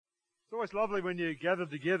It's always lovely when you gather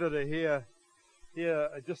together to hear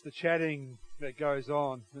just the chatting that goes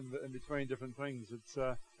on in between different things. It's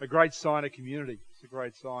a great sign of community. It's a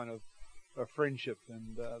great sign of friendship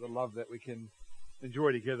and the love that we can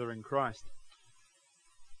enjoy together in Christ.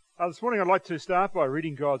 This morning I'd like to start by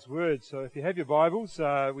reading God's Word. So if you have your Bibles,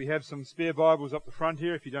 we have some spare Bibles up the front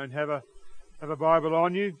here. If you don't have a Bible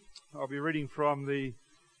on you, I'll be reading from the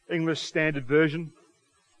English Standard Version.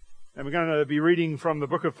 And we're going to be reading from the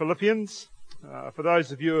book of Philippians. For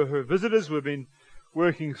those of you who are visitors, we've been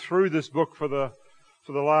working through this book for the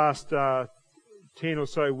last 10 or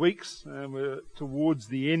so weeks, and we're towards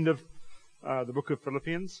the end of the book of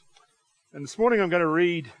Philippians. And this morning I'm going to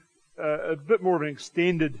read a bit more of an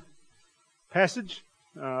extended passage,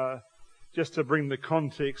 just to bring the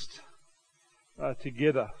context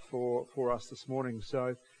together for us this morning. So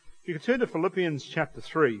if you can turn to Philippians chapter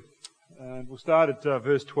 3. And we'll start at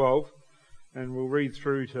verse 12, and we'll read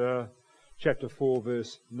through to chapter 4,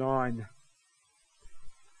 verse 9.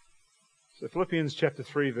 So Philippians chapter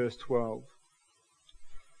 3, verse 12.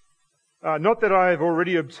 Not that I have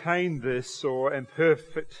already obtained this or am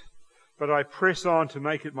perfect, but I press on to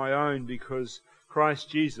make it my own, because Christ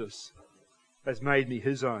Jesus has made me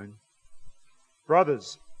his own.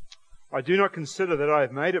 Brothers, I do not consider that I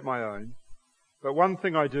have made it my own, but one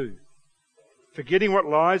thing I do, forgetting what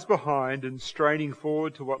lies behind and straining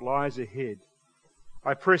forward to what lies ahead,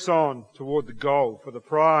 I press on toward the goal for the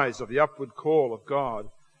prize of the upward call of God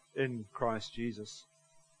in Christ Jesus.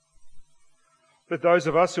 Let those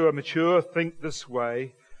of us who are mature think this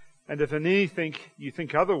way, and if in anything you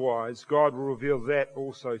think otherwise, God will reveal that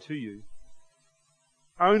also to you.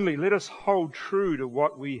 Only let us hold true to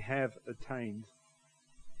what we have attained.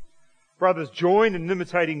 Brothers, join in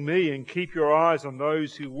imitating me and keep your eyes on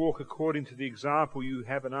those who walk according to the example you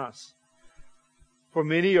have in us. For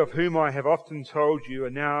many of whom I have often told you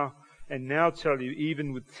and now tell you,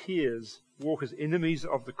 even with tears, walk as enemies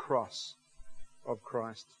of the cross of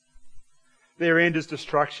Christ. Their end is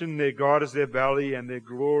destruction, their God is their belly, and they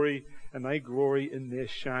glory in their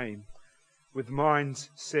shame, with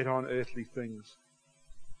minds set on earthly things.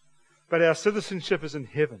 But our citizenship is in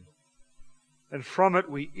heaven, and from it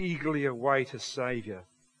we eagerly await a Saviour,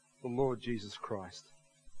 the Lord Jesus Christ,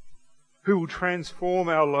 who will transform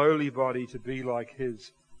our lowly body to be like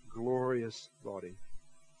his glorious body,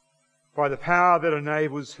 by the power that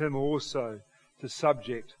enables him also to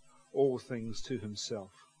subject all things to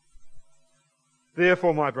himself.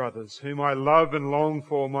 Therefore, my brothers, whom I love and long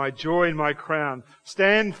for, my joy and my crown,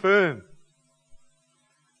 stand firm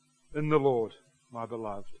in the Lord, my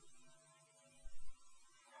beloved.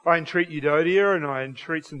 I entreat Euodia and I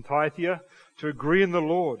entreat Syntychia to agree in the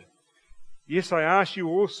Lord. Yes, I ask you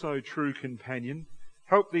also, true companion,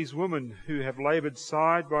 help these women who have laboured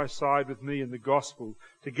side by side with me in the gospel,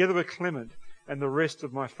 together with Clement and the rest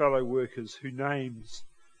of my fellow workers whose names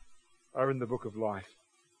are in the book of life.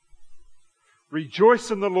 Rejoice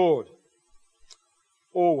in the Lord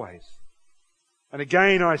always. And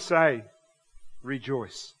again I say,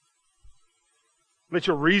 rejoice. Let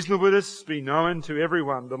your reasonableness be known to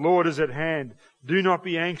everyone. The Lord is at hand. Do not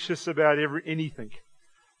be anxious about anything,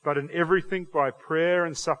 but in everything by prayer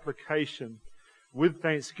and supplication, with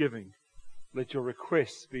thanksgiving, let your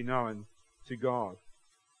requests be known to God.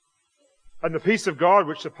 And the peace of God,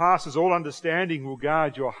 which surpasses all understanding, will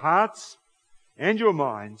guard your hearts and your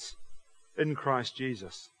minds in Christ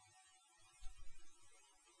Jesus.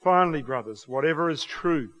 Finally, brothers, whatever is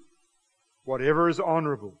true, whatever is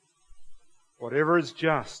honourable, whatever is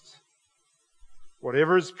just,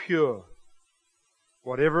 whatever is pure,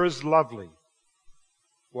 whatever is lovely,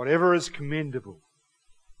 whatever is commendable,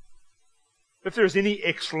 if there is any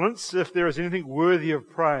excellence, if there is anything worthy of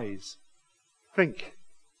praise, think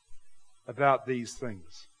about these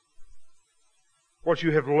things. What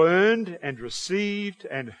you have learned and received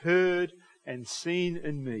and heard and seen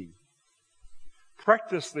in me,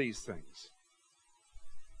 practice these things,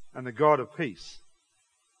 and the God of peace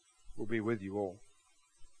will be with you all.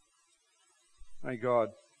 May God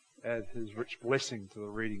add his rich blessing to the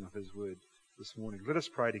reading of his word this morning. Let us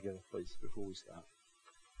pray together, please, before we start.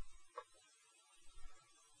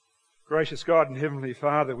 Gracious God and Heavenly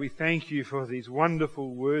Father, we thank you for these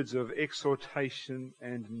wonderful words of exhortation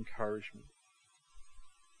and encouragement.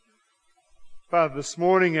 Father, this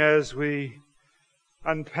morning as we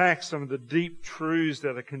unpack some of the deep truths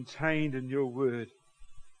that are contained in your word,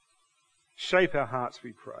 shape our hearts,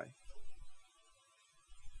 we pray.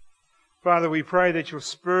 Father, we pray that your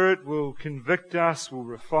Spirit will convict us, will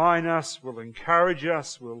refine us, will encourage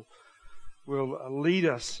us, will lead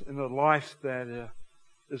us in a life that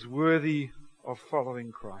is worthy of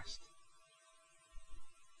following Christ.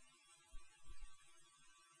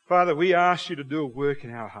 Father, we ask you to do a work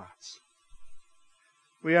in our hearts.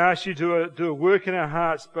 We ask you to do a work in our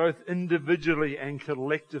hearts, both individually and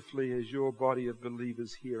collectively, as your body of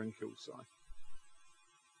believers here in Hillside.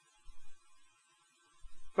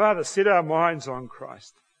 Father, set our minds on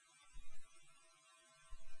Christ.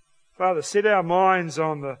 Father, set our minds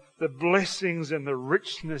on the blessings and the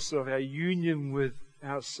richness of our union with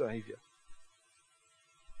our Saviour.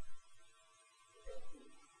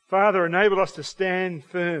 Father, enable us to stand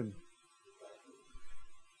firm.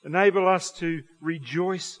 Enable us to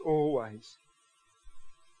rejoice always.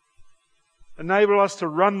 Enable us to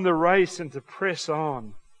run the race and to press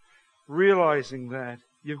on, realizing that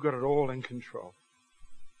you've got it all in control.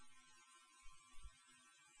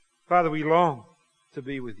 Father, we long to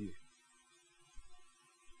be with you.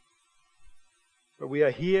 But we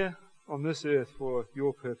are here on this earth for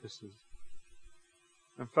your purposes.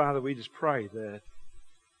 And Father, we just pray that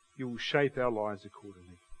you will shape our lives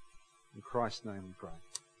accordingly. In Christ's name we pray.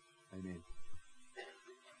 Amen.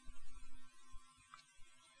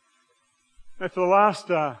 Now, for the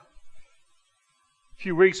last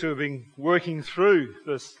few weeks we've been working through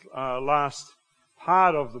this last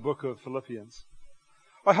part of the book of Philippians.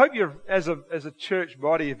 I hope you, as a church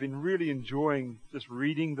body, have been really enjoying just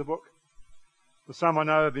reading the book. For some I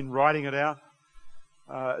know have been writing it out.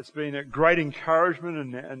 It's been a great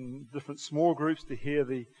encouragement and different small groups to hear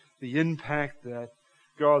the impact that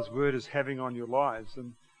God's Word is having on your lives.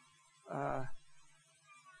 And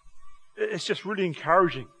it's just really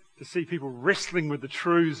encouraging to see people wrestling with the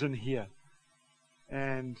truths in here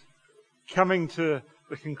and coming to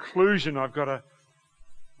the conclusion, I've got to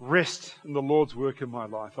rest in the Lord's work in my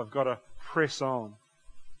life. I've got to press on.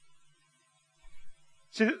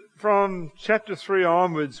 See, from chapter 3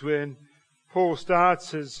 onwards, when Paul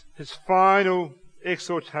starts his final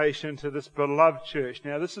exhortation to this beloved church.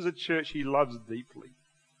 Now, this is a church he loves deeply.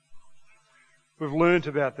 We've learned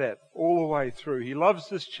about that all the way through. He loves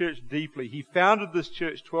this church deeply. He founded this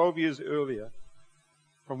church 12 years earlier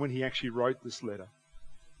from when he actually wrote this letter.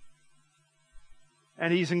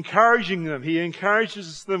 And he's encouraging them. He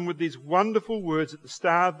encourages them with these wonderful words at the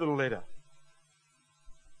start of the letter.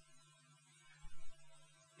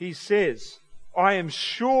 He says, I am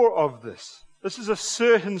sure of this. This is a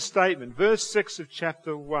certain statement. Verse 6 of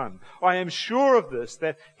chapter 1. I am sure of this,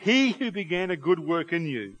 that he who began a good work in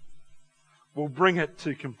you will bring it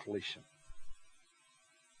to completion.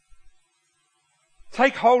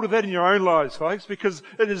 Take hold of that in your own lives, folks, because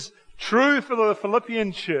it is true for the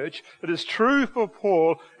Philippian church, it is true for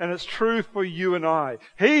Paul, and it's true for you and I.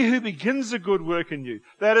 He who begins a good work in you,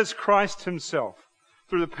 that is Christ himself,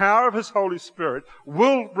 through the power of his Holy Spirit,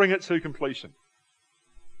 will bring it to completion.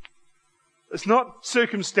 It's not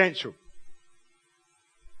circumstantial.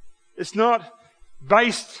 It's not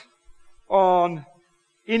based on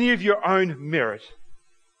any of your own merit.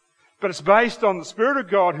 But it's based on the Spirit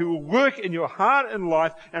of God who will work in your heart and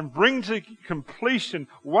life and bring to completion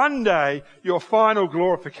one day your final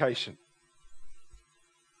glorification.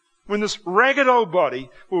 When this ragged old body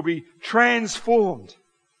will be transformed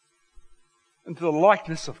into the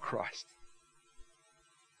likeness of Christ.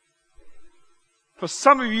 For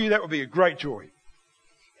some of you, that will be a great joy.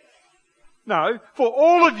 No, for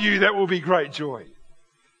all of you, that will be great joy.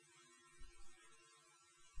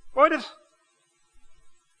 Won't it?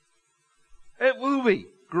 It will be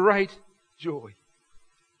great joy.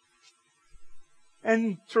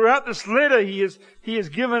 And throughout this letter, he has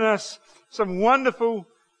given us some wonderful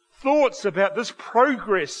thoughts about this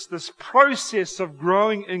progress, this process of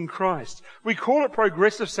growing in Christ. We call it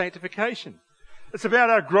progressive sanctification. It's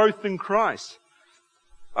about our growth in Christ.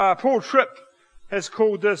 Paul Tripp has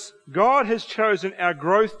called this, God has chosen our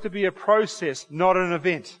growth to be a process, not an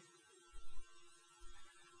event.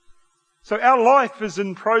 So our life is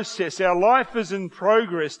in process. Our life is in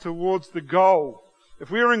progress towards the goal. If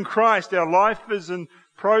we are in Christ, our life is in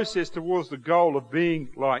process towards the goal of being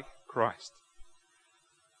like Christ.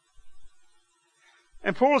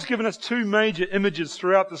 And Paul has given us two major images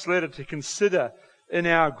throughout this letter to consider in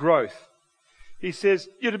our growth. He says,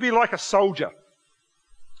 you're to be like a soldier.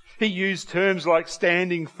 He used terms like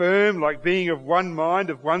standing firm, like being of one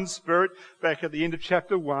mind, of one spirit, back at the end of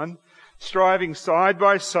chapter 1. Striving side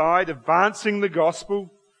by side, advancing the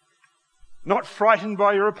gospel, not frightened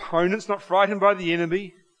by your opponents, not frightened by the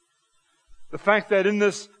enemy. The fact that in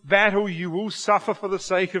this battle you will suffer for the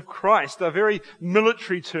sake of Christ are very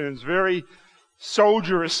military terms, very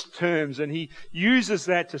soldierist terms, and he uses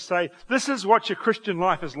that to say, this is what your Christian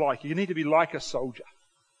life is like. You need to be like a soldier.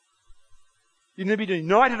 You need to be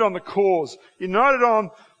united on the cause, united on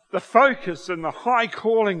the focus and the high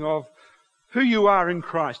calling of who you are in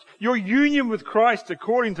Christ. Your union with Christ,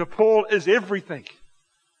 according to Paul, is everything.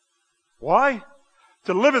 Why?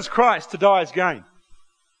 To live as Christ, to die as gain.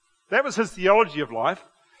 That was his theology of life.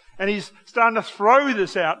 And he's starting to throw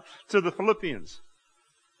this out to the Philippians.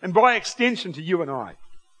 And by extension to you and I.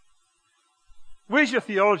 Where's your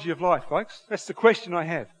theology of life, folks? That's the question I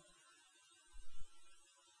have.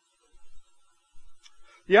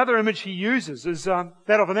 The other image he uses is that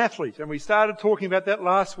of an athlete. And we started talking about that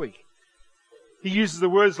last week. He uses the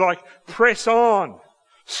words like press on,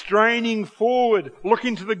 straining forward,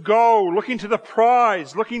 looking to the goal, looking to the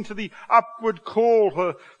prize, looking to the upward call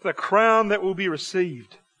for the crown that will be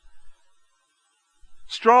received.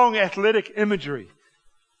 Strong athletic imagery.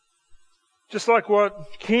 Just like what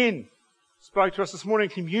Ken spoke to us this morning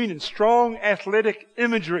in communion. Strong athletic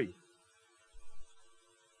imagery.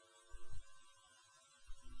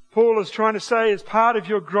 Paul is trying to say, as part of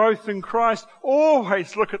your growth in Christ,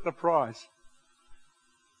 always look at the prize.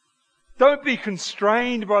 Don't be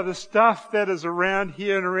constrained by the stuff that is around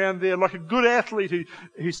here and around there. Like a good athlete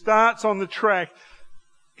who starts on the track,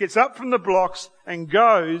 gets up from the blocks and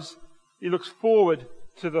goes, he looks forward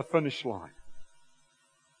to the finish line.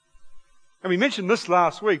 And we mentioned this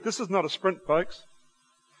last week. This is not a sprint, folks.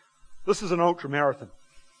 This is an ultra marathon.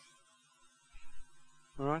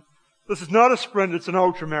 All right? This is not a sprint, it's an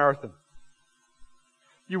ultra marathon.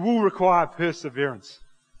 You will require perseverance.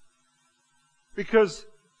 Because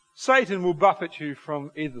Satan will buffet you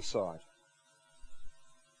from either side.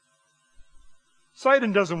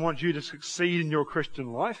 Satan doesn't want you to succeed in your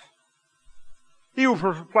Christian life. He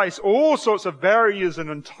will place all sorts of barriers and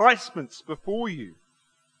enticements before you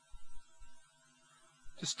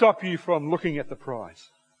to stop you from looking at the prize.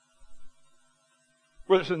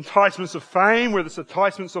 Whether it's enticements of fame, whether it's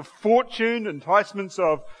enticements of fortune, enticements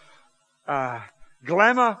of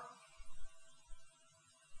glamour,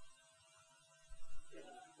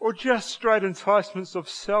 or just straight enticements of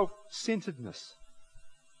self-centeredness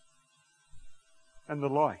and the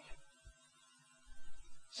like.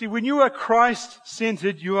 See, when you are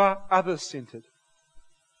Christ-centered, you are others-centered.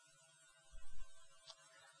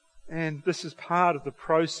 And this is part of the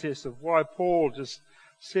process of why Paul just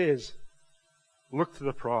says, look to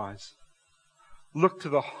the prize. Look to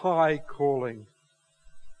the high calling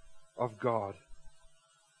of God,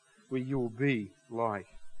 where you will be like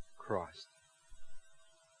Christ.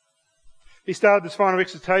 He started this final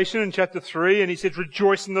exhortation in chapter 3, and he said,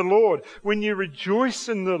 rejoice in the Lord. When you rejoice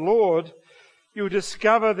in the Lord, you'll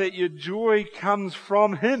discover that your joy comes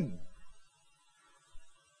from Him.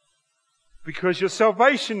 Because your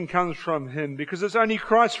salvation comes from Him. Because it's only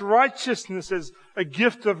Christ's righteousness as a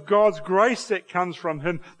gift of God's grace that comes from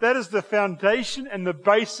Him. That is the foundation and the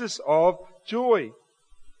basis of joy.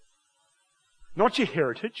 Not your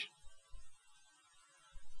heritage.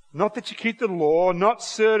 Not that you keep the law, not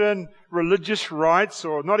certain religious rites,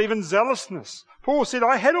 or not even zealousness. Paul said,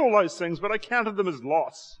 I had all those things, but I counted them as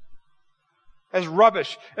loss. As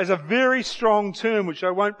rubbish. As a very strong term, which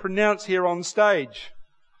I won't pronounce here on stage.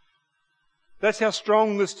 That's how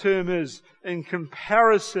strong this term is in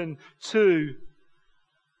comparison to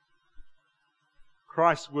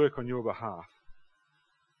Christ's work on your behalf.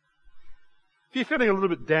 If you're feeling a little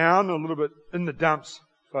bit down, a little bit in the dumps,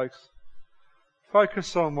 folks,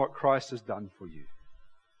 focus on what Christ has done for you.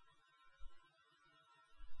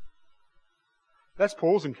 That's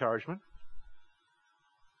Paul's encouragement.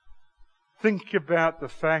 Think about the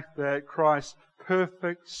fact that Christ's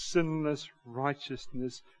perfect, sinless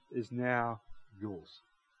righteousness is now yours.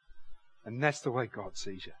 And that's the way God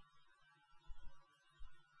sees you.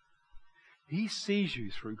 He sees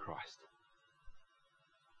you through Christ.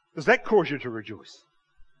 Does that cause you to rejoice?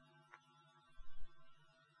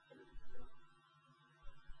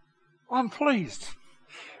 I'm pleased.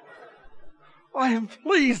 I am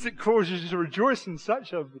pleased it causes you to rejoice in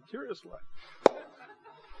such a materious way.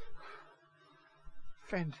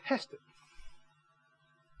 Fantastic.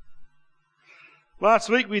 Last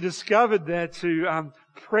week we discovered that to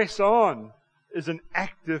press on is an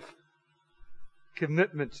active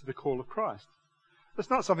commitment to the call of Christ. It's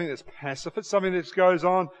not something that's passive. It's something that goes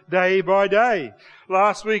on day by day.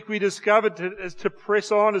 Last week we discovered to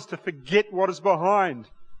press on is to forget what is behind.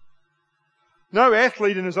 No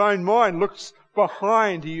athlete in his own mind looks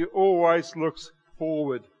behind. He always looks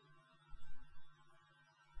forward.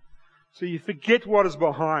 So you forget what is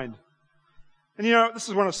behind. And you know, this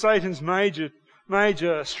is one of Satan's major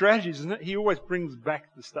strategies, isn't it? He always brings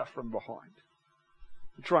back the stuff from behind.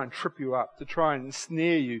 To try and trip you up, to try and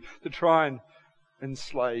ensnare you, to try and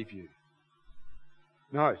enslave you.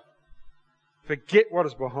 No. Forget what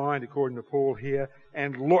is behind, according to Paul here,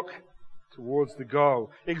 and look towards the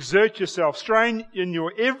goal. Exert yourself, strain in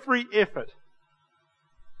your every effort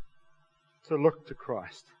to look to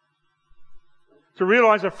Christ. To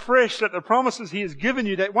realize afresh that the promises He has given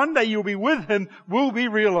you, that one day you'll be with Him, will be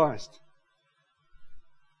realized.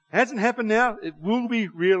 It hasn't happened now, it will be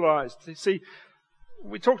realized. You see,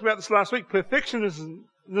 we talked about this last week. Perfectionism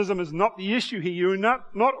is not the issue here. You're not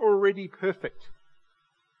already perfect.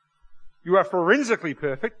 You are forensically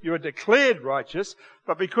perfect. You are declared righteous.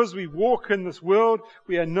 But because we walk in this world,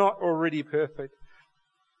 we are not already perfect.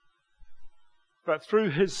 But through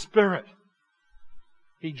His Spirit,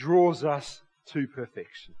 He draws us to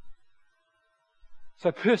perfection.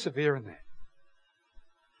 So persevere in that.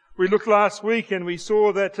 We looked last week and we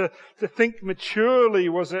saw that to think maturely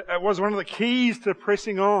was one of the keys to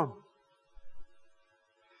pressing on.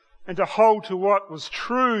 And to hold to what was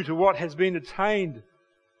true, to what has been attained.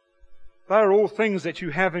 They are all things that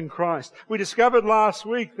you have in Christ. We discovered last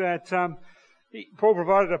week that Paul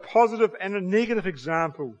provided a positive and a negative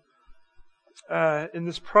example in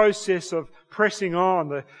this process of pressing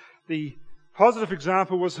on. The positive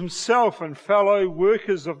example was himself and fellow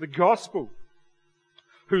workers of the gospel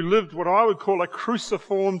who lived what I would call a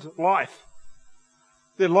cruciformed life.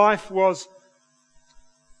 Their life was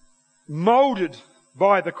moulded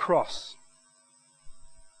by the cross.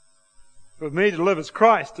 For me to live is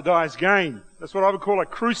Christ, to die is gain. That's what I would call a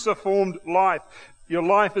cruciformed life. Your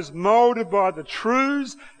life is moulded by the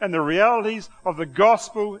truths and the realities of the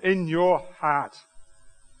gospel in your heart.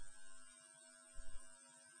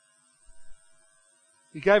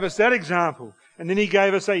 He gave us that example, and then He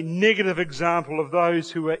gave us a negative example of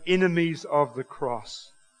those who are enemies of the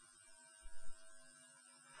cross.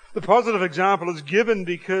 The positive example is given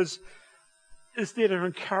because it's there to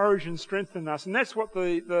encourage and strengthen us. And that's what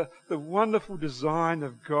the wonderful design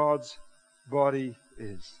of God's body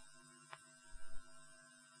is.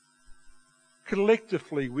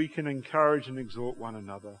 Collectively, we can encourage and exhort one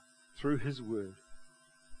another through His Word.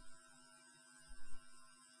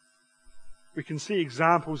 We can see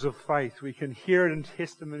examples of faith. We can hear it in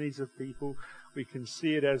testimonies of people. We can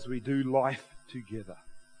see it as we do life together.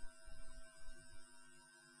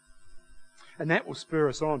 And that will spur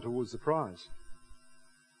us on towards the prize.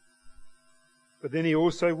 But then He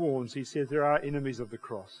also warns, He says there are enemies of the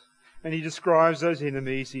cross. And He describes those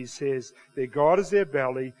enemies. He says their God is their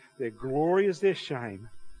belly, their glory is their shame,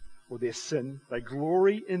 or their sin. They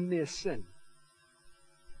glory in their sin.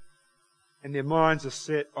 And their minds are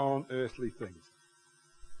set on earthly things.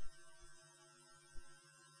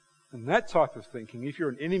 And that type of thinking, if you're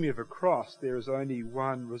an enemy of a cross, there is only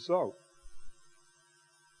one result.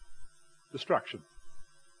 Destruction.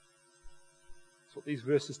 That's what these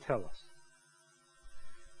verses tell us.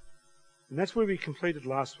 And that's where we completed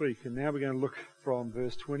last week, and now we're going to look from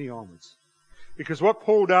verse 20 onwards. Because what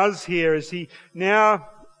Paul does here is he now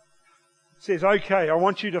says, okay, I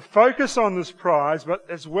want you to focus on this prize, but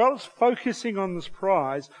as well as focusing on this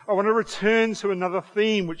prize, I want to return to another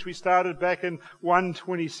theme which we started back in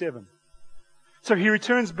 1:27. So he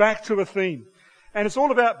returns back to a theme, and it's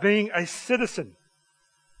all about being a citizen.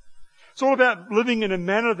 It's all about living in a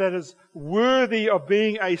manner that is worthy of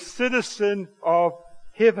being a citizen of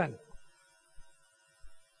heaven.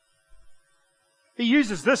 He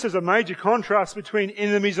uses this as a major contrast between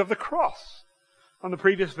enemies of the cross. On the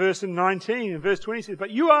previous verse in 19, in verse 20 he says,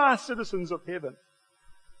 but you are citizens of heaven.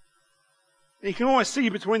 And you can always see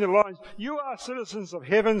between the lines, you are citizens of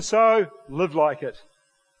heaven, so live like it.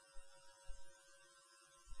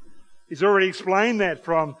 He's already explained that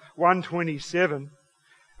from 1:27.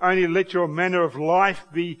 Only let your manner of life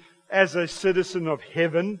be as a citizen of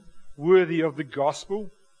heaven, worthy of the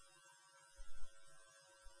gospel.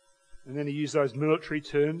 And then he used those military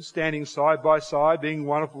terms, standing side by side, being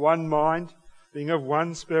one of one mind, being of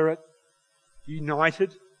one spirit,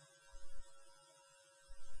 united.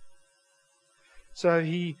 So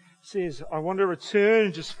he says, I want to return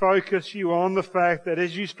and just focus you on the fact that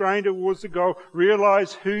as you strain towards the goal,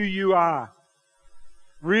 realize who you are.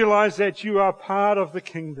 Realize that you are part of the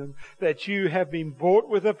kingdom, that you have been bought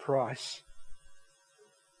with a price.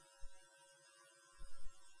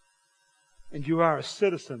 And you are a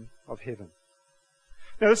citizen of heaven.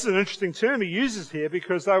 Now this is an interesting term he uses here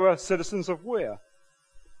because they were citizens of where?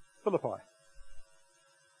 Philippi.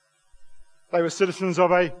 They were citizens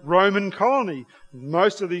of a Roman colony.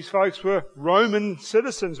 Most of these folks were Roman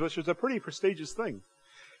citizens, which was a pretty prestigious thing.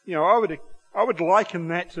 You know, I would liken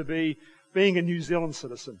that to being a New Zealand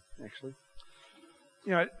citizen, actually.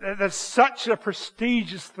 You know, that's such a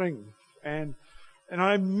prestigious thing. And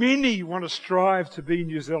I know many want to strive to be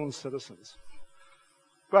New Zealand citizens.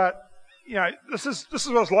 But, you know, this is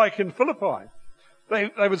what it's like in Philippi. They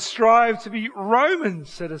would strive to be Roman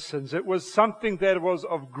citizens. It was something that was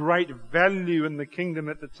of great value in the kingdom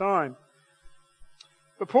at the time.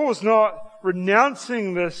 But Paul's not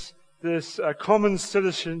renouncing this common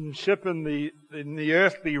citizenship in the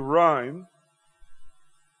earthly Rome.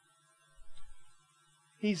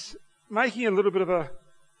 He's making a little bit of a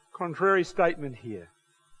contrary statement here.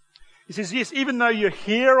 He says, yes, even though you're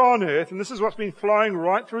here on earth, and this is what's been flowing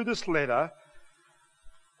right through this letter,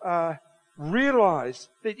 realize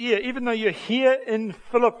that, even though you're here in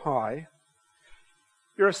Philippi,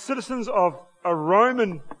 you're citizens of a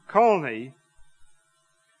Roman colony,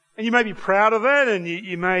 and you may be proud of that, and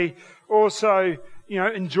you may also,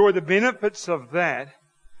 enjoy the benefits of that.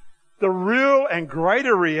 The real and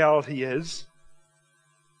greater reality is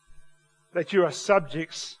that you are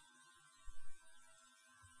subjects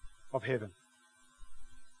of heaven.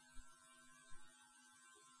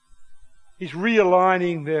 He's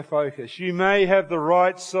realigning their focus. You may have the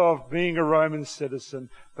rights of being a Roman citizen,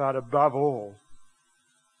 but above all,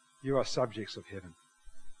 you are subjects of heaven.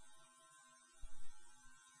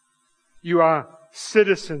 You are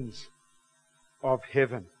citizens of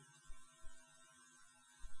heaven.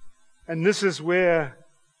 And this is where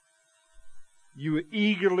you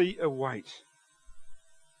eagerly await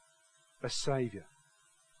a Saviour.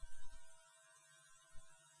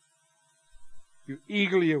 You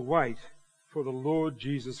eagerly await for the Lord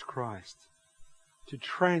Jesus Christ to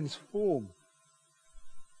transform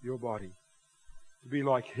your body to be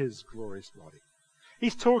like His glorious body.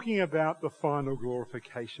 He's talking about the final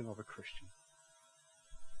glorification of a Christian.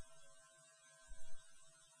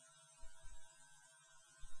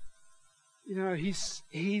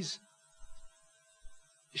 He's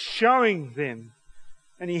showing them,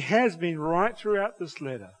 and he has been right throughout this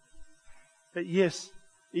letter, that yes,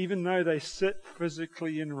 even though they sit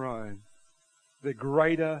physically in Rome, the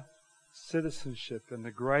greater citizenship and the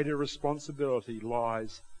greater responsibility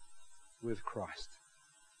lies with Christ.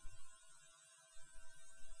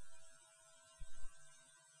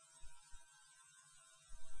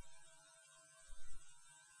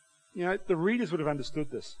 The readers would have understood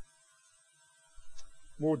this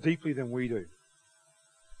more deeply than we do.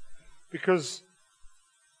 Because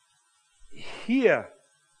here,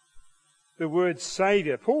 the word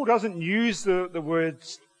Saviour, Paul doesn't use the word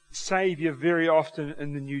Saviour very often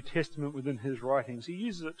in the New Testament within his writings. He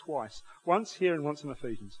uses it twice, once here and once in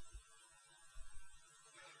Ephesians.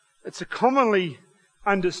 It's a commonly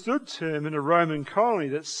understood term in a Roman colony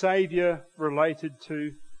that Saviour related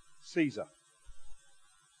to Caesar.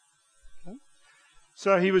 Okay?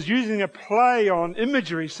 So he was using a play on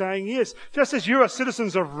imagery, saying, yes, just as you are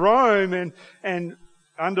citizens of Rome and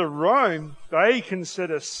under Rome, they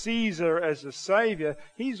consider Caesar as a Saviour,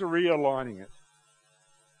 he's realigning it.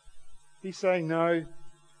 He's saying, no,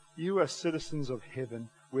 you are citizens of heaven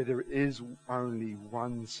where there is only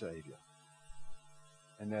one Saviour,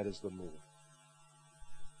 and that is the Lord.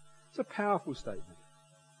 It's a powerful statement.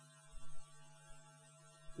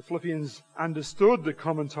 The Philippians understood the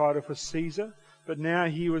common title for Caesar, but now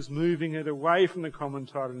he was moving it away from the common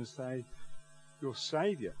title and saying, your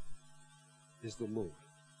Saviour is the Lord.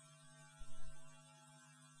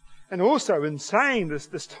 And also in saying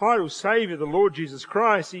this title, Saviour, the Lord Jesus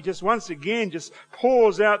Christ, he just once again just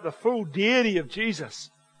pours out the full deity of Jesus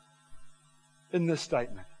in this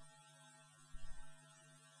statement,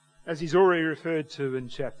 as he's already referred to in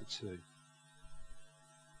chapter 2.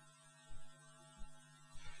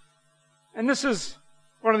 And this is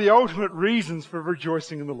one of the ultimate reasons for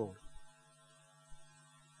rejoicing in the Lord.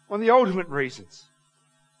 One of the ultimate reasons.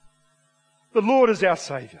 The Lord is our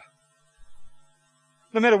Saviour.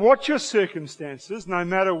 No matter what your circumstances, no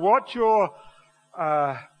matter what your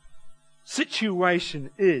situation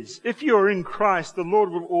is, if you're in Christ, the Lord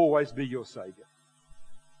will always be your Saviour.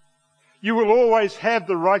 You will always have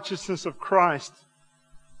the righteousness of Christ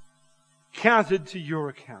counted to your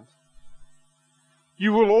account.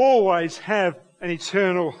 You will always have an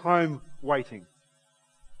eternal home waiting.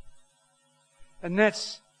 And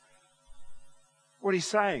that's what he's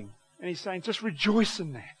saying. And he's saying, just rejoice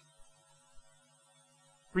in that.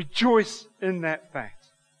 Rejoice in that fact.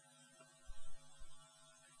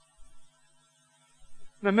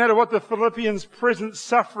 No matter what the Philippians' present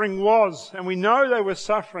suffering was, and we know they were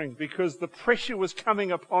suffering because the pressure was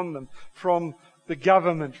coming upon them from the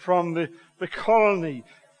government, from the colony,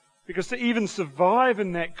 because to even survive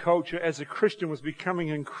in that culture as a Christian was becoming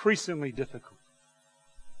increasingly difficult.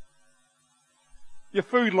 Your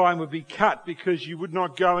food line would be cut because you would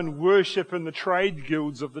not go and worship in the trade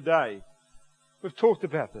guilds of the day. We've talked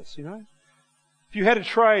about this, If you had a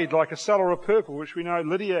trade like a seller of purple, which we know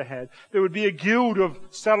Lydia had, there would be a guild of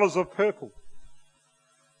sellers of purple.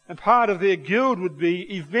 And part of their guild would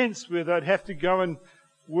be events where they'd have to go and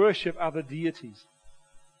worship other deities.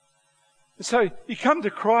 And so you come to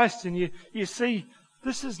Christ and you see,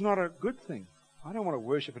 this is not a good thing. I don't want to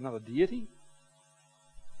worship another deity.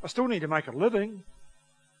 I still need to make a living.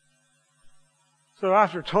 So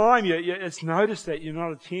after a time, it's noticed that you're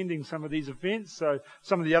not attending some of these events. So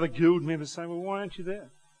some of the other guild members say, well, why aren't you there?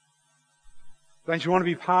 Don't you want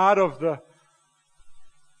to be part of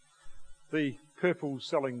the purple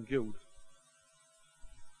selling guild?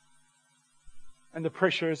 And the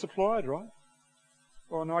pressure is applied, right?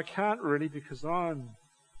 Well, no, I can't really because I'm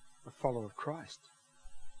a follower of Christ.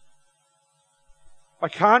 I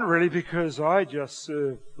can't really because I just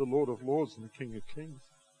serve the Lord of Lords and the King of Kings.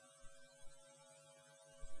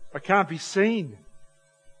 I can't be seen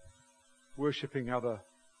worshipping other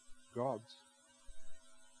gods.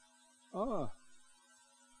 Oh,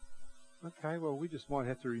 okay, well, we just might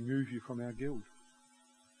have to remove you from our guild.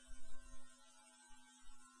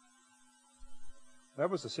 That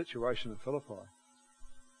was the situation at Philippi.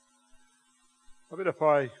 I bet if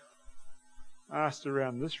I asked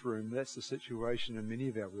around this room, that's the situation in many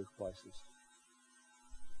of our workplaces.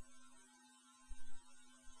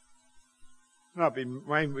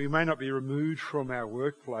 We may not be removed from our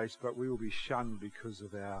workplace, but we will be shunned because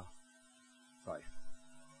of our faith.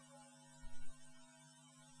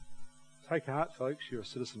 Take heart, folks, you're a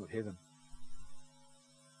citizen of heaven.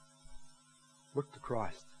 Look to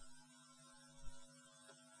Christ.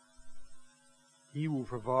 He will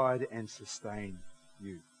provide and sustain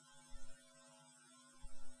you.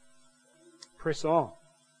 Press on,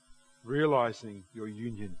 realizing your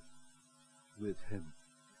union with Him.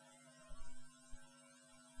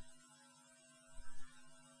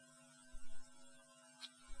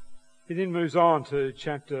 He then moves on to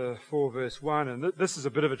chapter 4, verse 1, and this is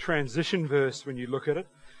a bit of a transition verse when you look at it.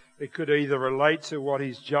 It could either relate to what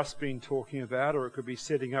he's just been talking about, or it could be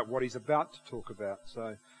setting up what he's about to talk about.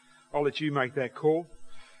 So I'll let you make that call.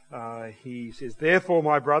 He says, therefore,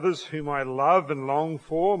 my brothers, whom I love and long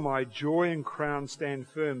for, my joy and crown, stand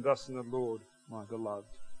firm thus in the Lord, my beloved.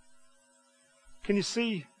 Can you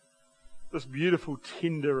see this beautiful,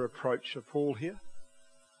 tender approach of Paul here?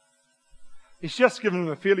 He's just given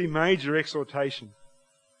them a fairly major exhortation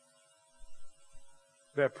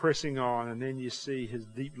about pressing on, and then you see his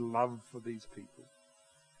deep love for these people.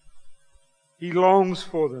 He longs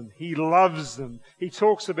for them. He loves them. He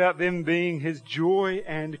talks about them being his joy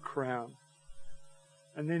and crown.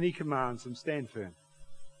 And then he commands them, stand firm.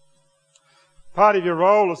 Part of your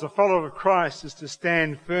role as a follower of Christ is to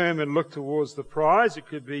stand firm and look towards the prize. It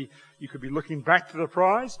could be, you could be looking back to the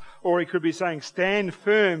prize, or he could be saying, stand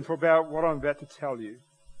firm for about what I'm about to tell you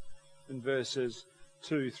in verses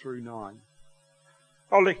 2 through 9.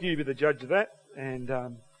 I'll let you be the judge of that and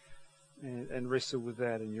wrestle with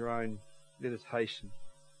that in your own meditation.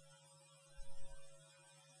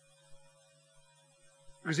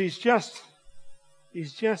 Because he's just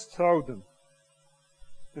told them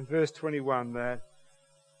in verse 21 that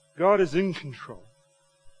God is in control.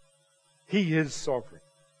 He is sovereign.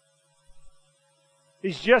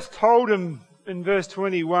 He's just told them in verse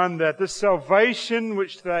 21 that this salvation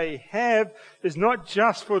which they have is not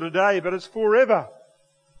just for today, but it's forever.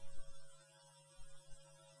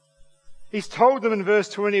 He's told them in verse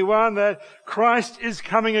 21 that Christ is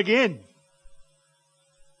coming again.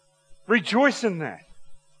 Rejoice in that.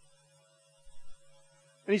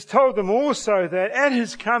 And he's told them also that at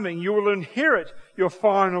his coming you will inherit your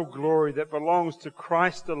final glory that belongs to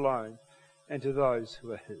Christ alone and to those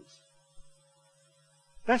who are his.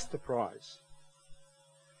 That's the prize.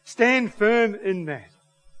 Stand firm in that.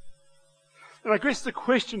 And I guess the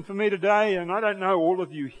question for me today, and I don't know all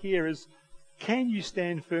of you here, is can you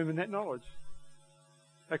stand firm in that knowledge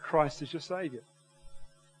that Christ is your Saviour?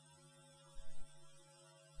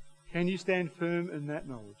 Can you stand firm in that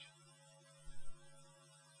knowledge?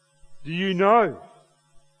 Do you know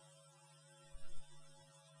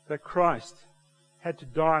that Christ had to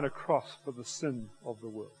die on a cross for the sin of the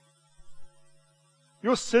world?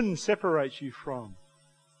 Your sin separates you from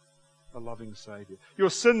a loving Saviour. Your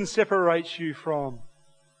sin separates you from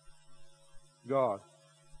God.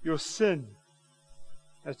 Your sin,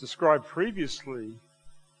 as described previously,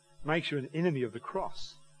 makes you an enemy of the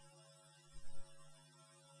cross.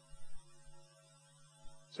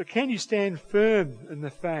 So can you stand firm in the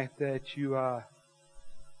fact that you are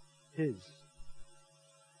his?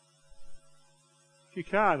 If you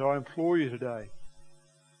can't, I implore you today.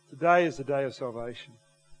 Today is the day of salvation.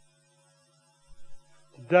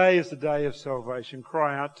 Today is the day of salvation.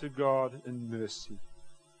 Cry out to God in mercy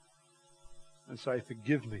and say,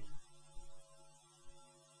 forgive me.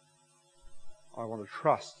 I want to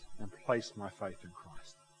trust and place my faith in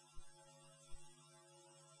Christ.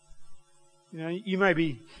 You know, you may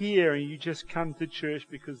be here and you just come to church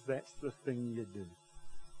because that's the thing you do.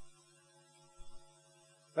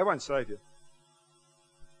 That won't save you.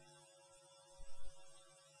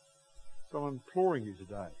 So I'm imploring you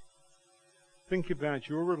today, think about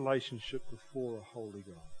your relationship before a holy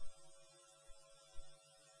God.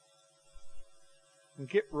 And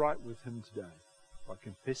get right with Him today by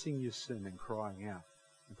confessing your sin and crying out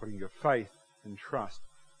and putting your faith and trust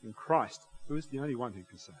in Christ, who is the only one who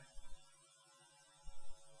can save.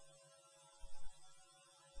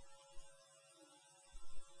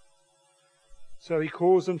 So he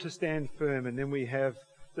calls them to stand firm, and then we have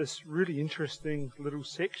this really interesting little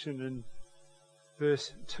section in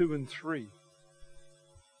verse 2 and 3,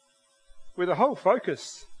 where the whole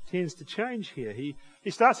focus tends to change here. He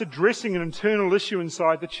starts addressing an internal issue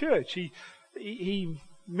inside the church. He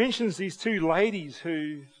mentions these two ladies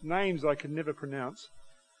whose names I can never pronounce.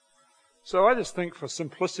 So I just think for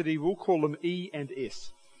simplicity, we'll call them E and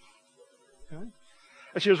S. Okay?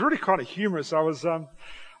 Actually, it was really kind of humorous. I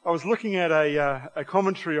was looking at a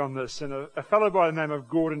commentary on this, and a fellow by the name of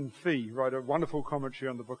Gordon Fee wrote a wonderful commentary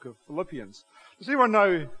on the book of Philippians. Does anyone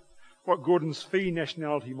know what Gordon's Fee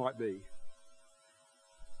nationality might be?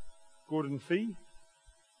 Gordon Fee?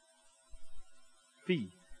 Fee.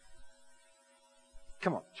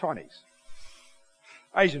 Come on, Chinese.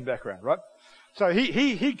 Asian background, right? So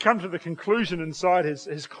he'd come to the conclusion inside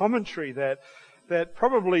his commentary that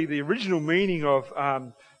probably the original meaning of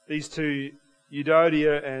these two,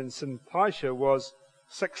 Euodia and Syntyche, was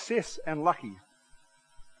success and lucky.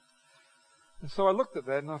 And so I looked at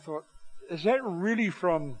that and I thought, is that really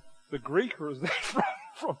from the Greek, or is that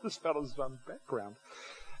from this fellow's background?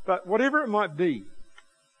 But whatever it might be,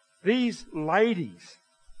 these ladies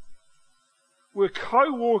were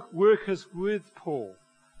co-workers with Paul.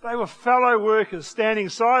 They were fellow workers standing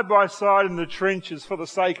side by side in the trenches for the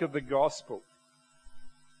sake of the gospel.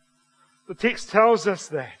 The text tells us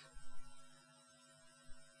that.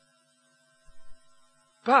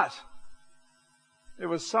 But there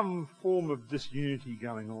was some form of disunity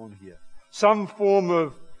going on here. Some form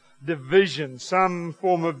of division, some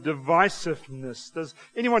form of divisiveness. Does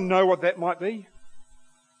anyone know what that might be?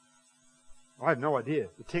 I have no idea.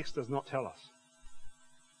 The text does not tell us.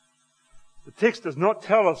 The text does not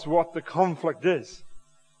tell us what the conflict is.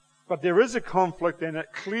 But there is a conflict, and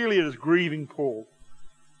clearly it is grieving Paul.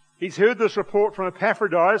 He's heard this report from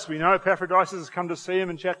Epaphroditus. We know Epaphroditus has come to see him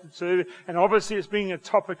in chapter 2, and obviously it's being a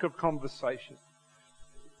topic of conversation.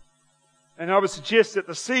 And I would suggest that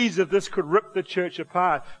the seeds of this could rip the church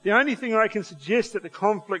apart. The only thing I can suggest that the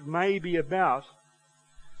conflict may be about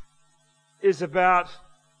is about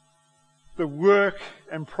the work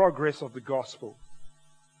and progress of the gospel.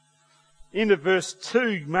 End of verse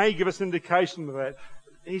 2 may give us indication of that.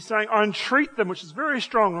 He's saying, I entreat them, which is very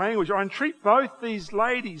strong language. I entreat both these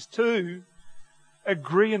ladies to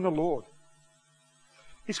agree in the Lord.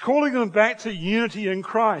 He's calling them back to unity in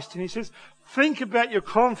Christ. And he says, think about your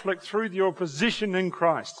conflict through your position in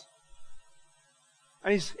Christ.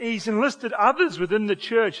 And he's enlisted others within the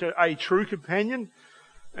church, a true companion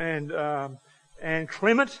and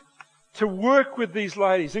Clement, to work with these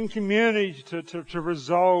ladies in community to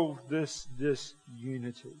resolve this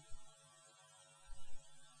unity.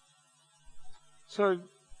 So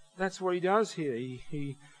that's what he does here.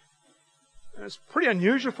 It's pretty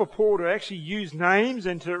unusual for Paul to actually use names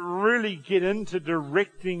and to really get into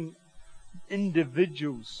directing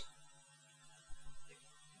individuals.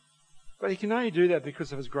 But he can only do that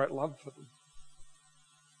because of his great love for them.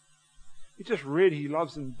 He just read he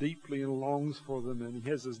loves them deeply and longs for them, and he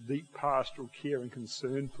has this deep pastoral care and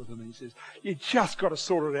concern for them. And he says, you just got to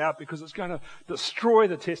sort it out because it's going to destroy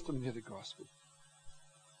the testimony of the gospel.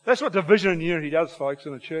 That's what division and unity does, folks,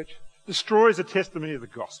 in a church. Destroys the testimony of the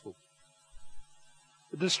gospel.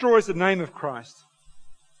 It destroys the name of Christ.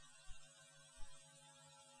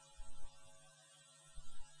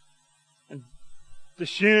 And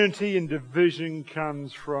disunity and division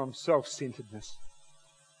comes from self-centeredness.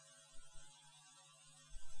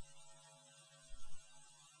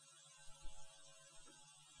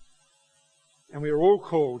 And we are all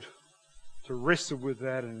called to wrestle with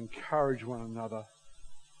that and encourage one another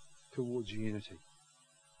towards unity.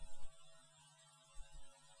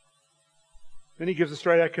 Then he gives a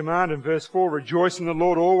straight out command in verse 4, rejoice in the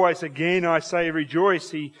Lord always. Again I say rejoice.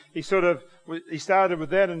 He started with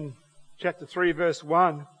that in chapter 3 verse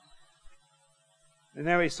 1. And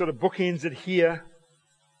now he sort of bookends it here.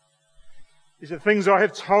 These are things I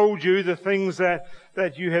have told you, the things that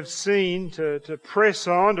you have seen, to press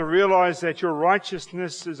on, to realize that your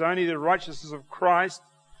righteousness is only the righteousness of Christ,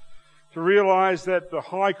 to realize that the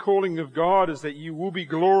high calling of God is that you will be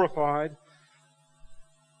glorified.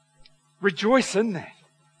 Rejoice in that.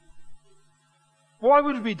 Why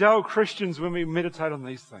would we be dull Christians when we meditate on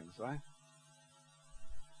these things, eh?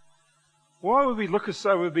 Why would we look as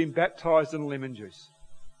though we've been baptized in lemon juice?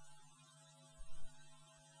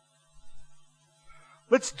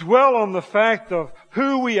 Let's dwell on the fact of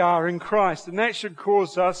who we are in Christ, and that should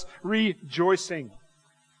cause us rejoicing.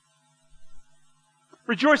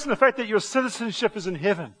 Rejoice in the fact that your citizenship is in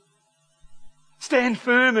heaven. Stand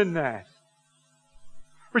firm in that.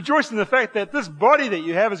 Rejoice in the fact that this body that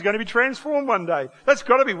you have is going to be transformed one day. That's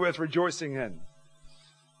got to be worth rejoicing in.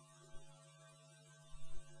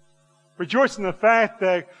 Rejoice in the fact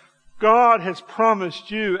that God has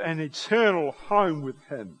promised you an eternal home with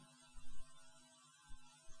Him.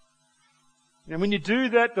 And when you do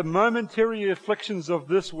that, the momentary afflictions of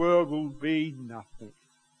this world will be nothing.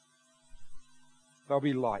 They'll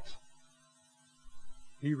be light.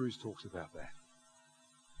 Hebrews talks about that.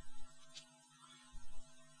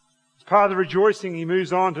 As part of the rejoicing, he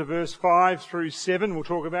moves on to verse 5 through 7, we'll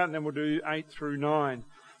talk about, and then we'll do 8 through 9.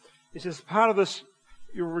 It says, part of this,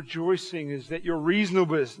 your rejoicing, is that your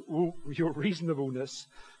reasonableness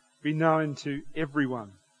be known to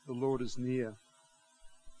everyone. The Lord is near.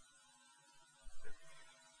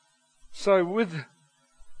 So with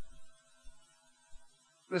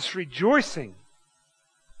this rejoicing,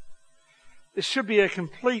 there should be a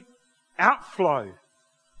complete outflow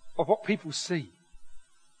of what people see.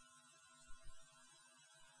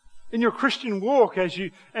 In your Christian walk, as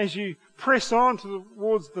you press on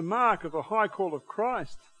towards the mark of the high call of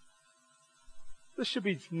Christ, this should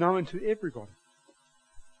be known to everybody.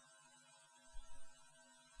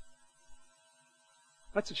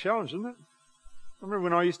 That's a challenge, isn't it? I remember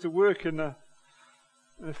when I used to work in a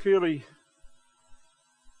fairly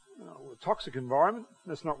toxic environment.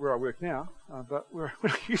 That's not where I work now, but when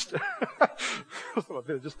I used to. I thought I'd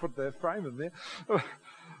better just put that frame in there.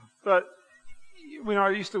 But when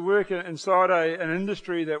I used to work inside an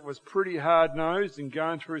industry that was pretty hard-nosed and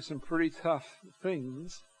going through some pretty tough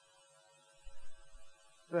things,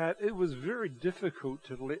 that it was very difficult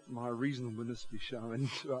to let my reasonableness be shown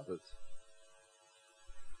to others.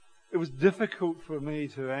 It was difficult for me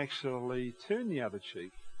to actually turn the other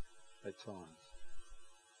cheek at times.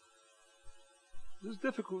 It was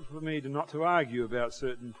difficult for me not to argue about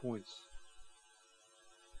certain points.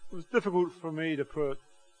 It was difficult for me to put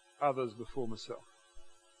others before myself.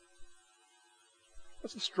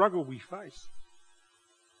 That's a struggle we face.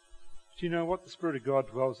 Do you know what? The Spirit of God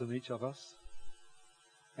dwells in each of us,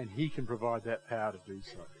 and He can provide that power to do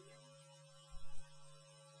so.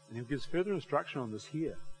 And He gives further instruction on this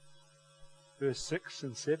here. Verse 6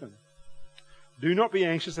 and 7. Do not be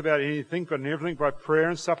anxious about anything, but in everything by prayer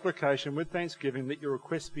and supplication with thanksgiving, let your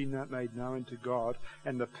requests be made known to God,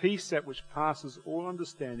 and the peace that which passes all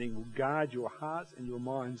understanding will guard your hearts and your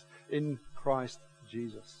minds in Christ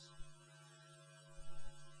Jesus.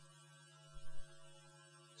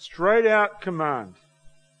 Straight out command.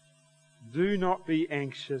 Do not be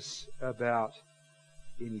anxious about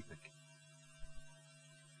anything.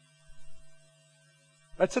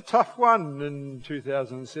 That's a tough one in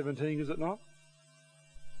 2017, is it not?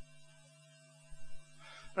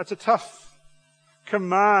 That's a tough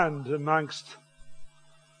command amongst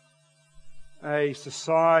a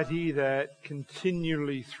society that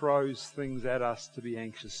continually throws things at us to be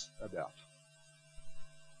anxious about.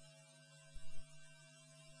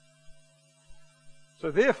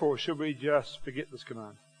 So therefore, should we just forget this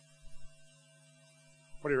command?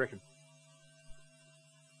 What do you reckon?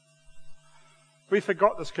 If we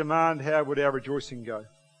forgot this command, how would our rejoicing go?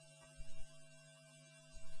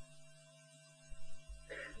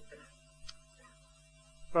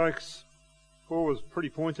 Folks, Paul was pretty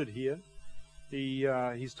pointed here.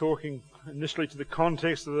 He's talking initially to the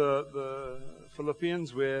context of the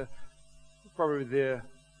Philippians, where probably their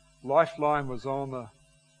lifeline was on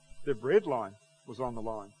their bread line was on the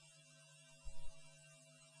line.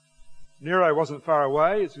 Nero wasn't far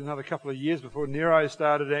away. It's another couple of years before Nero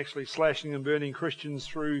started actually slashing and burning Christians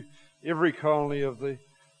through every colony of the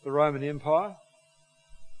Roman Empire.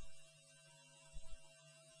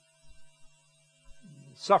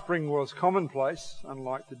 Suffering was commonplace,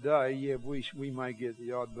 unlike today. Yeah, we may get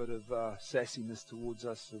the odd bit of sassiness towards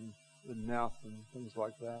us in mouth and things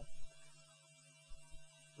like that.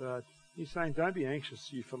 But he's saying, don't be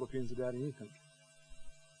anxious, you Philippians, about anything.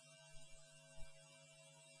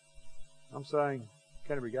 I'm saying,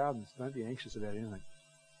 Canterbury Gardens, don't be anxious about anything.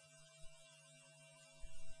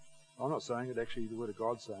 I'm not saying it, actually the Word of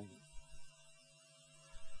God's saying it.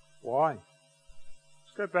 Why?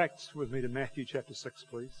 Let's go back with me to Matthew chapter 6,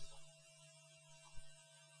 please.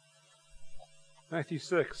 Matthew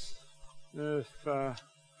 6. If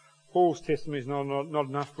Paul's testimony is not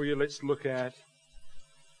enough for you, let's look at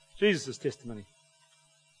Jesus' testimony.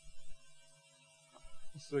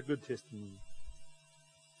 This is a good testimony.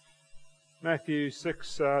 Matthew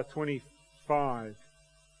 6:25.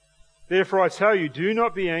 Therefore I tell you, do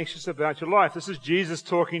not be anxious about your life. This is Jesus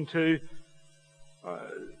talking to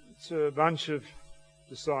a bunch of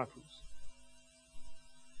disciples.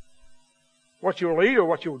 What you'll eat or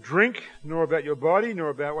what you'll drink, nor about your body, nor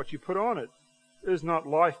about what you put on it. Is not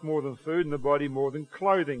life more than food, and the body more than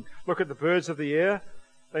clothing? Look at the birds of the air.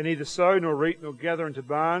 They neither sow nor reap nor gather into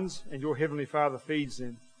barns, and your heavenly Father feeds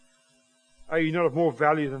them. Are you not of more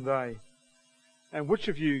value than they? And which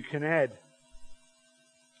of you can add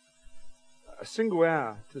a single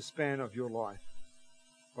hour to the span of your life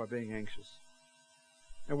by being anxious?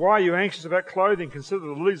 And why are you anxious about clothing? Consider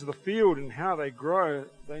the lilies of the field and how they grow.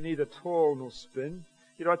 They neither toil nor spin.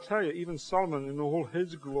 Yet I tell you, even Solomon in all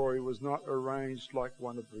his glory was not arranged like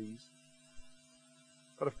one of these.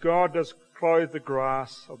 But if God does clothe the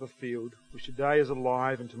grass of the field, which today is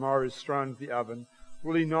alive and tomorrow is thrown into the oven,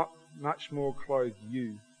 will He not much more clothe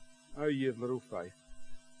you, O ye of little faith?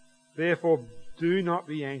 Therefore do not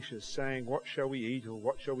be anxious, saying, what shall we eat, or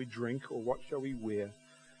what shall we drink, or what shall we wear?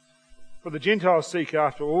 For the Gentiles seek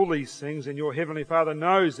after all these things, and your heavenly Father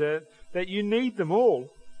knows that you need them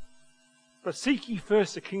all. But seek ye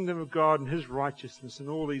first the kingdom of God and His righteousness, and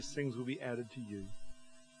all these things will be added to you.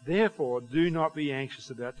 Therefore do not be anxious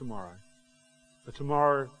about tomorrow, for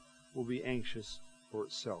tomorrow will be anxious for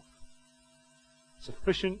itself.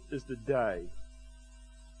 Sufficient is the day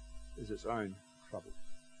is its own trouble.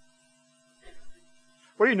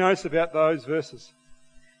 What do you notice about those verses?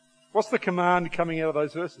 What's the command coming out of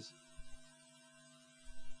those verses?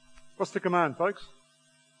 What's the command, folks?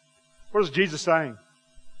 What is Jesus saying?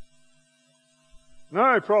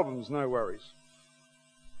 No problems, no worries.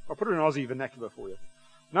 I'll put it in Aussie vernacular for you.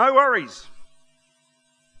 No worries.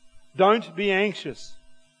 Don't be anxious.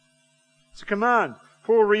 It's a command.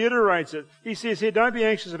 Paul reiterates it. He says here, don't be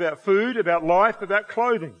anxious about food, about life, about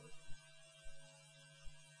clothing.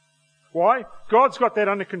 Why? God's got that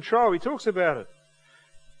under control. He talks about it.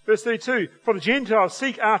 Verse 32, for the Gentiles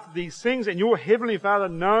seek after these things, and your heavenly Father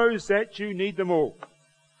knows that you need them all.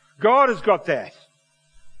 God has got that.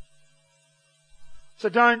 So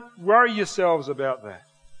don't worry yourselves about that.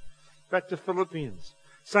 Back to Philippians.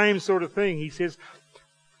 Same sort of thing. He says,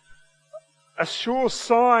 a sure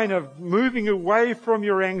sign of moving away from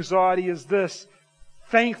your anxiety is this: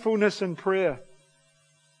 thankfulness and prayer.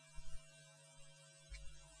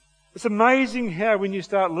 It's amazing how when you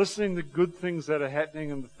start listening to good things that are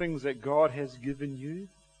happening and the things that God has given you,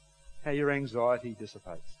 how your anxiety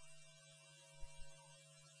dissipates.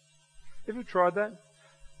 Have you tried that?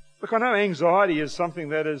 Look, I know anxiety is something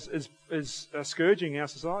that is scourging our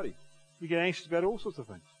society. You get anxious about all sorts of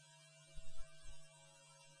things.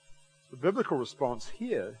 The biblical response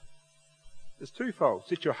here is twofold.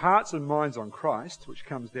 Set your hearts and minds on Christ, which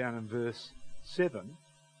comes down in verse 7.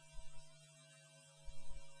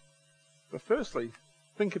 But firstly,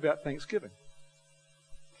 think about thanksgiving.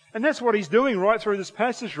 And that's what he's doing right through this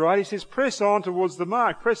passage, right? He says, press on towards the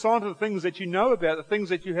mark. Press on to the things that you know about, the things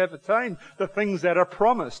that you have attained, the things that are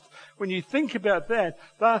promised. When you think about that,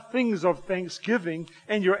 they are things of thanksgiving,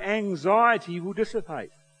 and your anxiety will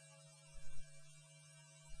dissipate.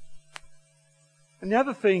 And the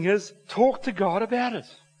other thing is, talk to God about it.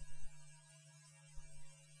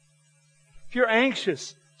 If you're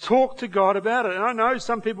anxious, talk to God about it. And I know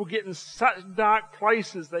some people get in such dark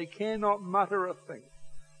places they cannot mutter a thing.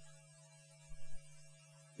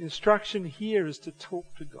 The instruction here is to talk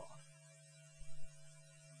to God.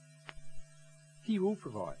 He will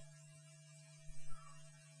provide.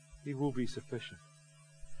 He will be sufficient.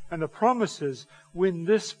 And the promise is, when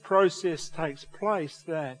this process takes place,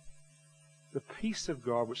 that the peace of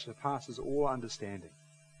God, which surpasses all understanding,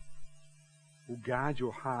 will guard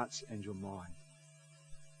your hearts and your mind.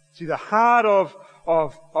 See, the heart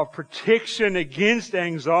of protection against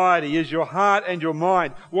anxiety is your heart and your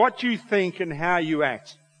mind. What you think and how you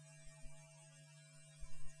act.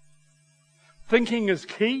 Thinking is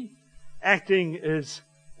key. Acting is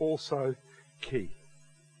also key.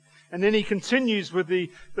 And then he continues with the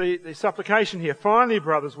supplication here. Finally,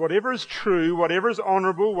 brothers, whatever is true, whatever is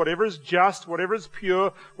honourable, whatever is just, whatever is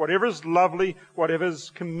pure, whatever is lovely, whatever is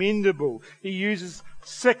commendable. He uses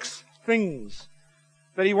 6 things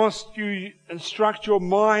that he wants to instruct your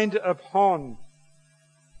mind upon.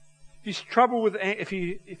 If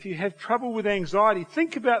you have trouble with anxiety,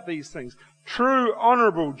 think about these things. True,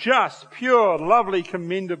 honourable, just, pure, lovely,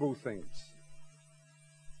 commendable things.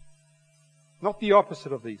 Not the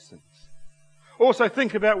opposite of these things. Also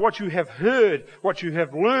think about what you have heard, what you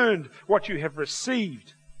have learned, what you have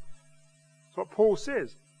received. That's what Paul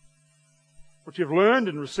says. What you've learned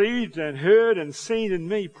and received and heard and seen in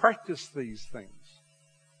me, practice these things.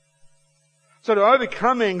 So to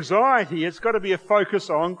overcome anxiety, it's got to be a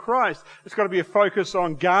focus on Christ. It's got to be a focus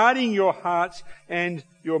on guarding your hearts and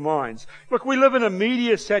your minds. Look, we live in a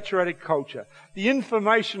media-saturated culture. The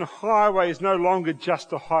information highway is no longer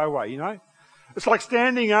just a highway, you know. It's like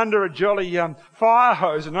standing under a jolly fire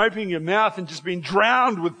hose and opening your mouth and just being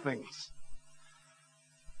drowned with things.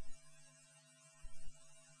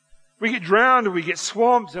 We get drowned and we get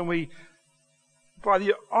swamped by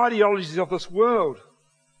the ideologies of this world.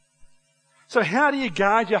 So how do you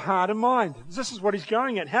guard your heart and mind? This is what he's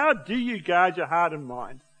going at. How do you guard your heart and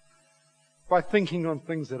mind? By thinking on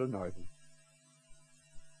things that are noble.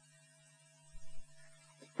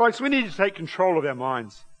 Folks, we need to take control of our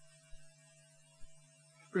minds.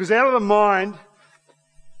 Because out of the mind,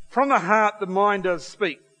 from the heart, the mind does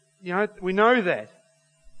speak. You know, we know that.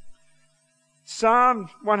 Psalm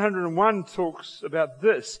 101 talks about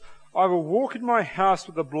this. I will walk in my house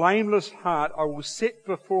with a blameless heart. I will set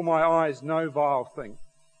before my eyes no vile thing.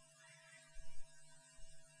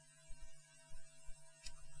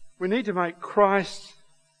 We need to make Christ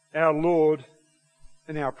our Lord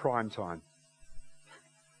in our prime time.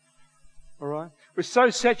 All right? We're so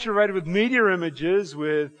saturated with media images,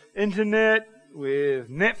 with internet, with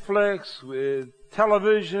Netflix, with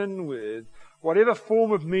television, with whatever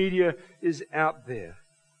form of media is out there.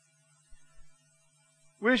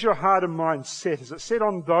 Where's your heart and mind set? Is it set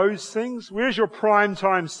on those things? Where's your prime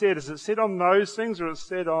time set? Is it set on those things, or is it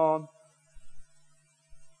set on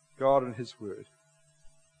God and His Word?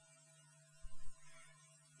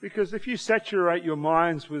 Because if you saturate your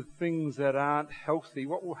minds with things that aren't healthy,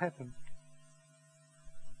 what will happen?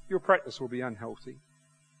 Your practice will be unhealthy.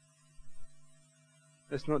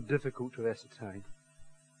 That's not difficult to ascertain.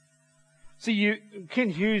 See, Ken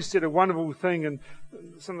Hughes said a wonderful thing, and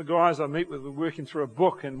some of the guys I meet with were working through a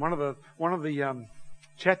book, and one of the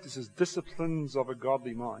chapters is Disciplines of a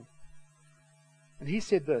Godly Mind. And he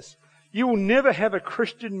said this: you will never have a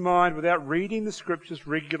Christian mind without reading the Scriptures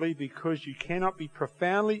regularly, because you cannot be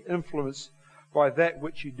profoundly influenced by that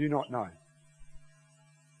which you do not know.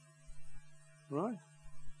 Right?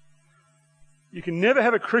 You can never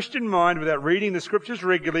have a Christian mind without reading the Scriptures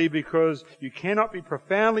regularly, because you cannot be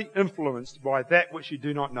profoundly influenced by that which you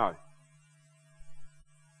do not know.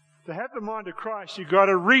 To have the mind of Christ, you've got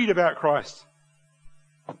to read about Christ.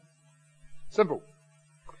 Simple.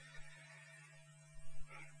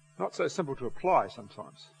 Not so simple to apply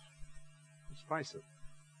sometimes. Let's face it.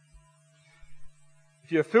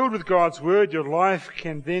 If you're filled with God's Word, your life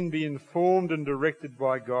can then be informed and directed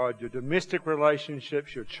by God. Your domestic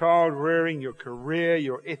relationships, your child rearing, your career,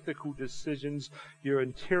 your ethical decisions, your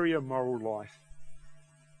interior moral life.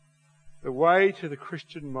 The way to the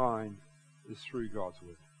Christian mind is through God's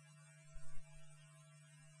Word.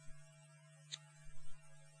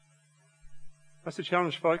 That's the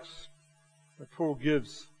challenge, folks, that Paul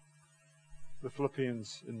gives the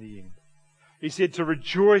Philippians in the end. He said to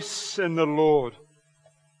rejoice in the Lord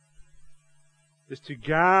is to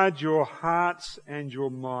guard your hearts and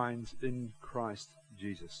your minds in Christ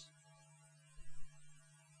Jesus.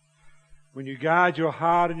 When you guard your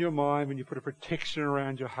heart and your mind, when you put a protection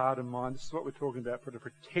around your heart and mind, this is what we're talking about, put a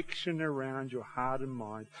protection around your heart and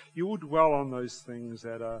mind, you will dwell on those things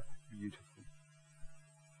that are beautiful.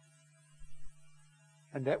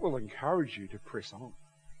 And that will encourage you to press on.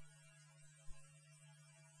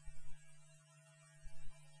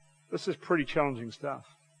 This is pretty challenging stuff.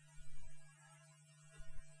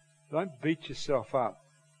 Don't beat yourself up,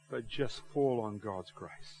 but just fall on God's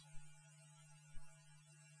grace.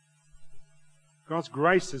 God's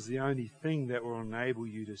grace is the only thing that will enable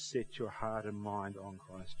you to set your heart and mind on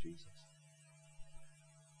Christ Jesus.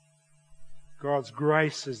 God's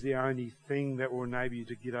grace is the only thing that will enable you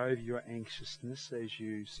to get over your anxiousness as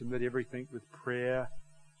you submit everything with prayer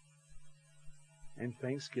and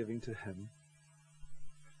thanksgiving to Him.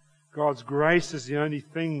 God's grace is the only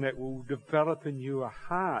thing that will develop in you a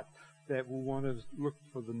heart that will want to look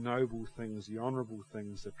for the noble things, the honourable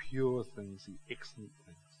things, the pure things, the excellent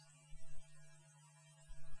things.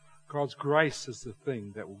 God's grace is the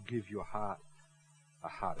thing that will give your heart a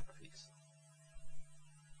heart of peace.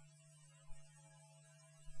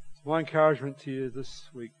 So my encouragement to you this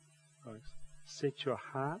week, folks, set your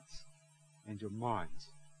hearts and your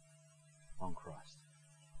minds on Christ.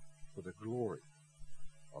 for the glory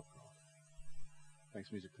of God.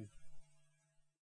 Thanks, music team.